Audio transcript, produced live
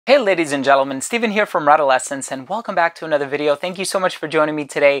Hey ladies and gentlemen, Steven here from Redolessence and welcome back to another video. Thank you so much for joining me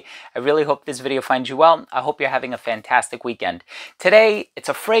today. I really hope this video finds you well. I hope you're having a fantastic weekend. Today, it's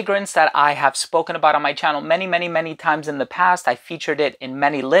a fragrance that I have spoken about on my channel many times in the past. I featured it in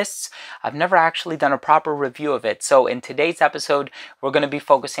many lists. I've never actually done a proper review of it. So in today's episode, we're going to be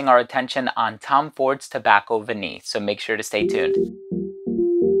focusing our attention on Tom Ford's Tobacco Vanille. So make sure to stay tuned.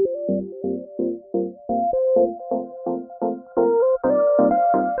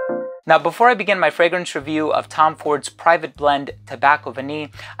 Now, before I begin my fragrance review of Tom Ford's Private Blend Tobacco Vanille,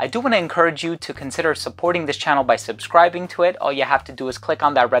 I do want to encourage you to consider supporting this channel by subscribing to it. All you have to do is click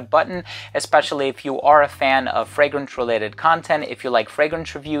on that red button, especially if you are a fan of fragrance-related content, if you like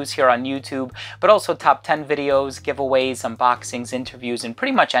fragrance reviews here on YouTube, but also top 10 videos, giveaways, unboxings, interviews, and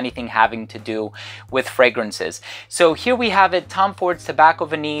pretty much anything having to do with fragrances. So here we have it, Tom Ford's Tobacco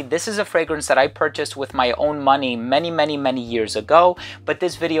Vanille. This is a fragrance that I purchased with my own money many years ago, but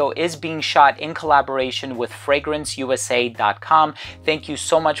this video is being shot in collaboration with FragranceUSA.com. Thank you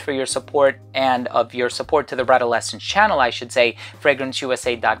so much for your support and of your support to the Redolessence channel, I should say,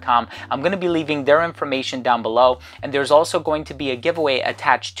 FragranceUSA.com. I'm going to be leaving their information down below, and there's also going to be a giveaway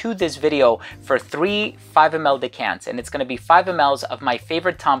attached to this video for 3 5 ml decants, and it's going to be 5 ml of my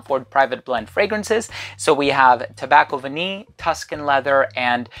favorite Tom Ford Private Blend fragrances. So we have Tobacco Vanille, Tuscan Leather,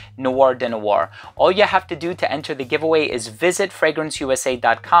 and Noir de Noir. All you have to do to enter the giveaway is visit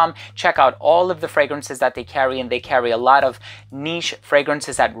FragranceUSA.com. Check out all of the fragrances that they carry, and they carry a lot of niche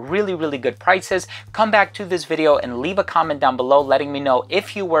fragrances at really good prices. Come back to this video and leave a comment down below letting me know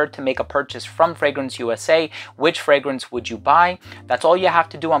if you were to make a purchase from Fragrance USA, which fragrance would you buy? That's all you have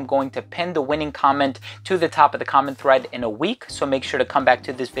to do. I'm going to pin the winning comment to the top of the comment thread in a week, so make sure to come back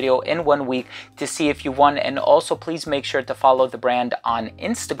to this video in 1 week to see if you won. And also please make sure to follow the brand on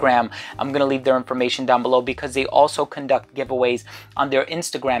Instagram. I'm going to leave their information down below because they also conduct giveaways on their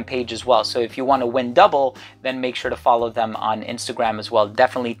Instagram page as well. So if you want to win double, then make sure to follow them on Instagram as well.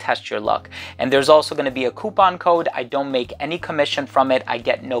 Definitely test your luck. And there's also going to be a coupon code. I don't make any commission from it. I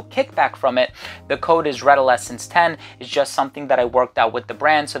get no kickback from it. The code is Redolessence10. It's just something that I worked out with the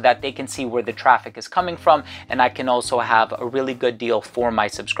brand so that they can see where the traffic is coming from, and I can also have a really good deal for my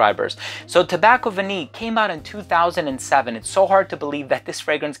subscribers. So Tobacco Vanille came out in 2007. It's so hard to believe that this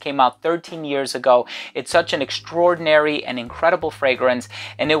fragrance came out 13 years ago. It's such an extraordinary and incredible fragrance,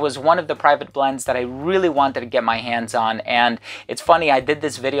 and it was one of the private blends that I really wanted to get my hands on. And it's funny, I did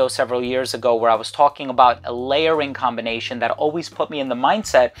this video several years ago where I was talking about a layering combination that always put me in the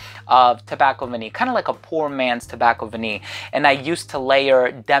mindset of Tobacco Vanille, kind of like a poor man's Tobacco Vanille. And I used to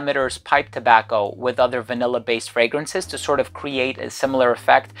layer Demeter's pipe tobacco with other vanilla-based fragrances to sort of create a similar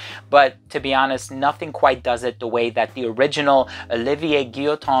effect. But to be honest, nothing quite does it the way that the original Olivier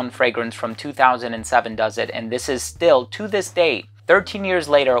Guillotin fragrance from 2007 does it. And this is still, to this day, 13 years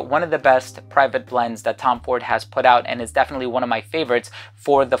later, one of the best private blends that Tom Ford has put out, and is definitely one of my favorites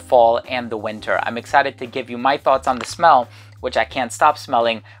for the fall and the winter. I'm excited to give you my thoughts on the smell, which I can't stop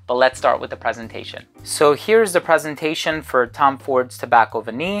smelling, but let's start with the presentation. So here's the presentation for Tom Ford's Tobacco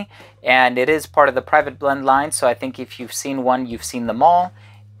Vanille, and it is part of the private blend line, so I think if you've seen one, you've seen them all.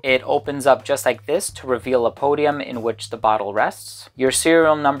 It opens up just like this to reveal a podium in which the bottle rests. Your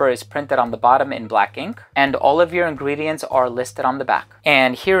serial number is printed on the bottom in black ink, and all of your ingredients are listed on the back.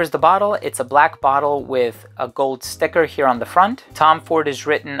 And here is the bottle. It's a black bottle with a gold sticker here on the front. Tom Ford is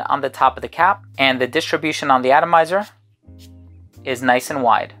written on the top of the cap, and the distribution on the atomizer is nice and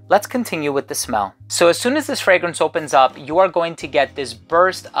wide. Let's continue with the smell. So as soon as this fragrance opens up, you are going to get this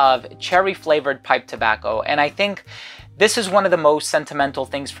burst of cherry flavored pipe tobacco. And I think this is one of the most sentimental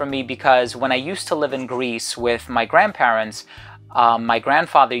things for me, because when I used to live in Greece with my grandparents, my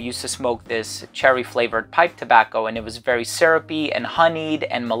grandfather used to smoke this cherry flavored pipe tobacco, and it was very syrupy and honeyed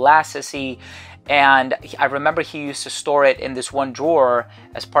and molassesy. And I remember he used to store it in this one drawer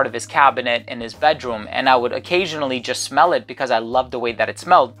as part of his cabinet in his bedroom, and I would occasionally just smell it because I loved the way that it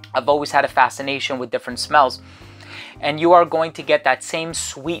smelled. I've always had a fascination with different smells. And you are going to get that same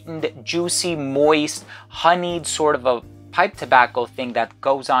sweetened, juicy, moist, honeyed sort of a pipe tobacco thing that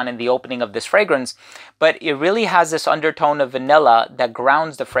goes on in the opening of this fragrance. But it really has this undertone of vanilla that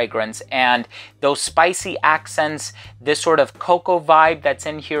grounds the fragrance, and those spicy accents, this sort of cocoa vibe that's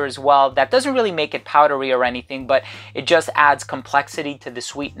in here as well, that doesn't really make it powdery or anything, but it just adds complexity to the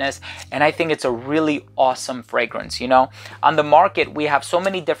sweetness. And I think it's a really awesome fragrance. You know, on the market, we have so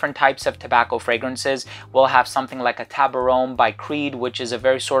many different types of tobacco fragrances. We'll have something like a Tabaron by Creed, which is a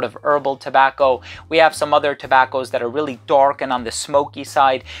very sort of herbal tobacco. We have some other tobaccos that are really dark and on the smoky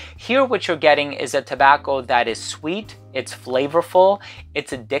side. Here, what you're getting is a tobacco that is sweet, it's flavorful,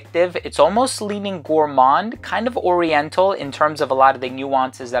 It's addictive. It's almost leaning gourmand, kind of oriental in terms of a lot of the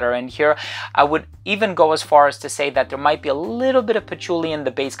nuances that are in here. I would even go as far as to say that there might be a little bit of patchouli in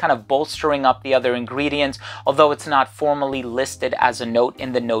the base, kind of bolstering up the other ingredients, although it's not formally listed as a note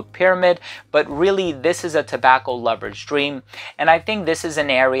in the note pyramid. But really, this is a tobacco lover's dream. And I think this is an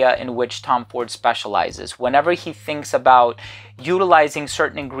area in which Tom Ford specializes. Whenever he thinks about utilizing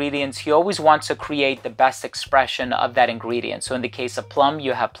certain ingredients, he always wants to create the best expression of that ingredient. So in the case of plum,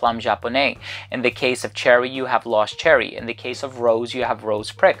 you have plum japonais. In the case of cherry, you have lost cherry. In the case of rose, you have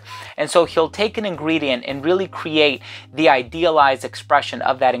rose prick. And so he'll take an ingredient and really create the idealized expression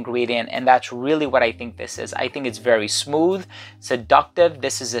of that ingredient. And that's really what I think this is. I think it's very smooth, seductive.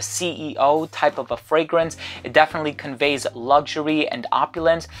 This is a CEO type of a fragrance. It definitely conveys luxury and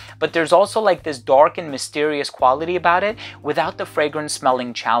opulence, but there's also like this dark and mysterious quality about it without the fragrance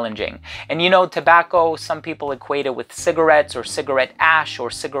smelling challenging. And you know, tobacco, some people equate it with cigarettes or cigarette ash or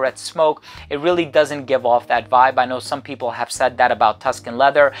cigarette smoke. It really doesn't give off that vibe. I know some people have said that about Tuscan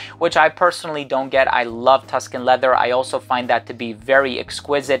leather, which I personally don't get. I love Tuscan leather. I also find that to be very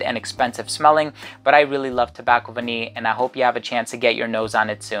exquisite and expensive smelling, but I really love Tobacco Vanille, and I hope you have a chance to get your nose on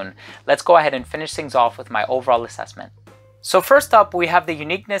it soon. Let's go ahead and finish things off with my overall assessment. So first up, we have the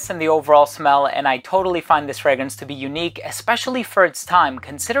uniqueness and the overall smell, and I totally find this fragrance to be unique, especially for its time.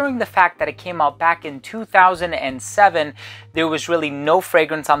 Considering the fact that it came out back in 2007, there was really no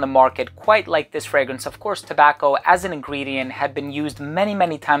fragrance on the market quite like this fragrance. Of course, tobacco as an ingredient had been used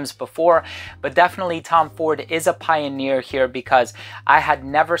many times before, but definitely Tom Ford is a pioneer here because I had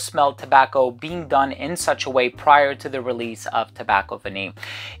never smelled tobacco being done in such a way prior to the release of Tobacco Vanille.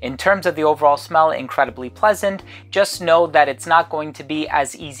 In terms of the overall smell, incredibly pleasant. Just know that it's not going to be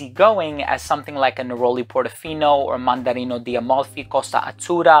as easygoing as something like a Neroli Portofino or Mandarino di Amalfi, Costa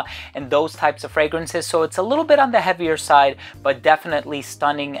Azzurra, and those types of fragrances. So it's a little bit on the heavier side, but definitely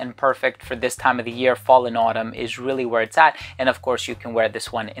stunning and perfect for this time of the year. Fall and autumn is really where it's at. And of course, you can wear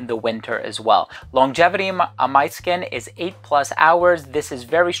this one in the winter as well. Longevity on my skin is 8+ hours. This is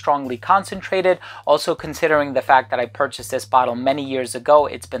very strongly concentrated. Also considering the fact that I purchased this bottle many years ago,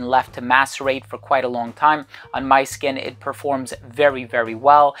 it's been left to macerate for quite a long time. On my skin, it performs very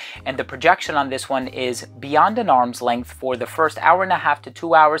well, and the projection on this one is beyond an arm's length for the first 1.5 to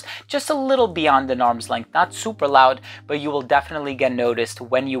 2 hours, just a little beyond an arm's length, not super loud, but you will definitely get noticed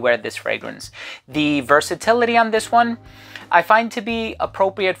when you wear this fragrance. The versatility on this one I find to be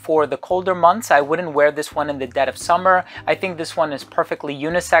appropriate for the colder months. I wouldn't wear this one in the dead of summer. I think this one is perfectly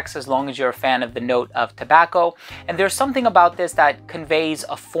unisex as long as you're a fan of the note of tobacco, and there's something about this that conveys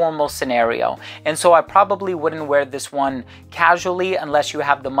a formal scenario, and so I probably wouldn't wear this one casually unless you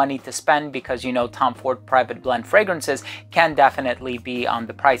have the money to spend, because you know Tom Ford private blend fragrances can definitely be on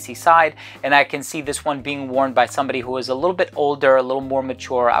the pricey side, and I can see this one being worn by somebody who is a little bit older, a little more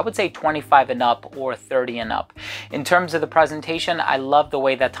mature. I would say 25 and up or 30 and up. In terms of the presentation, I love the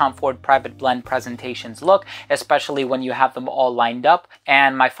way that Tom Ford private blend presentations look, especially when you have them all lined up.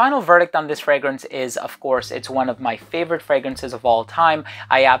 And my final verdict on this fragrance is, of course, it's one of my favorite fragrances of all time.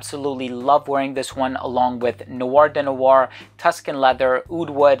 I absolutely love wearing this one along with Noir de Noir, Tuscan Leather,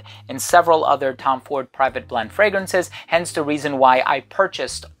 Oud Wood, and several other Tom Ford private blend fragrances, hence the reason why I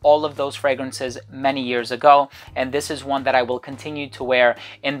purchased all of those fragrances many years ago, and this is one that I will continue to wear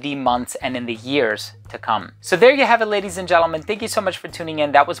in the months and in the years to come. So there you have it, ladies and gentlemen. Thank you so much for tuning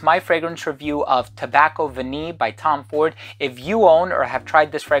in. That was my fragrance review of Tobacco Vanille by Tom Ford. If you own or have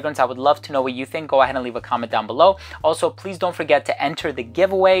tried this fragrance, I would love to know what you think. Go ahead and leave a comment down below. Also, please don't forget to enter the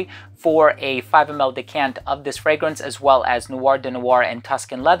giveaway for a 5 ml decant of this fragrance, as well as Noir de Noir and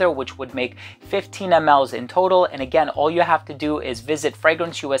Tuscan Leather, which would make 15 mls in total. And again, all you have to do is visit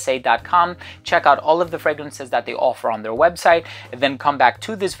FragranceUSA.com, check out all of the fragrances that they offer on their website, and then come back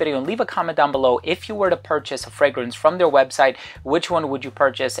to this video and leave a comment down below. If you were to purchase a fragrance from their website, which one would you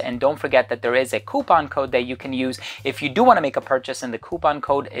purchase? And don't forget that there is a coupon code that you can use if you do want to make a purchase, and the coupon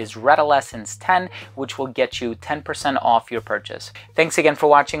code is Redolessence 10, which will get you 10% off your purchase. Thanks again for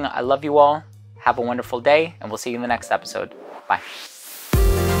watching. I love you all. Have a wonderful day, and we'll see you in the next episode. Bye.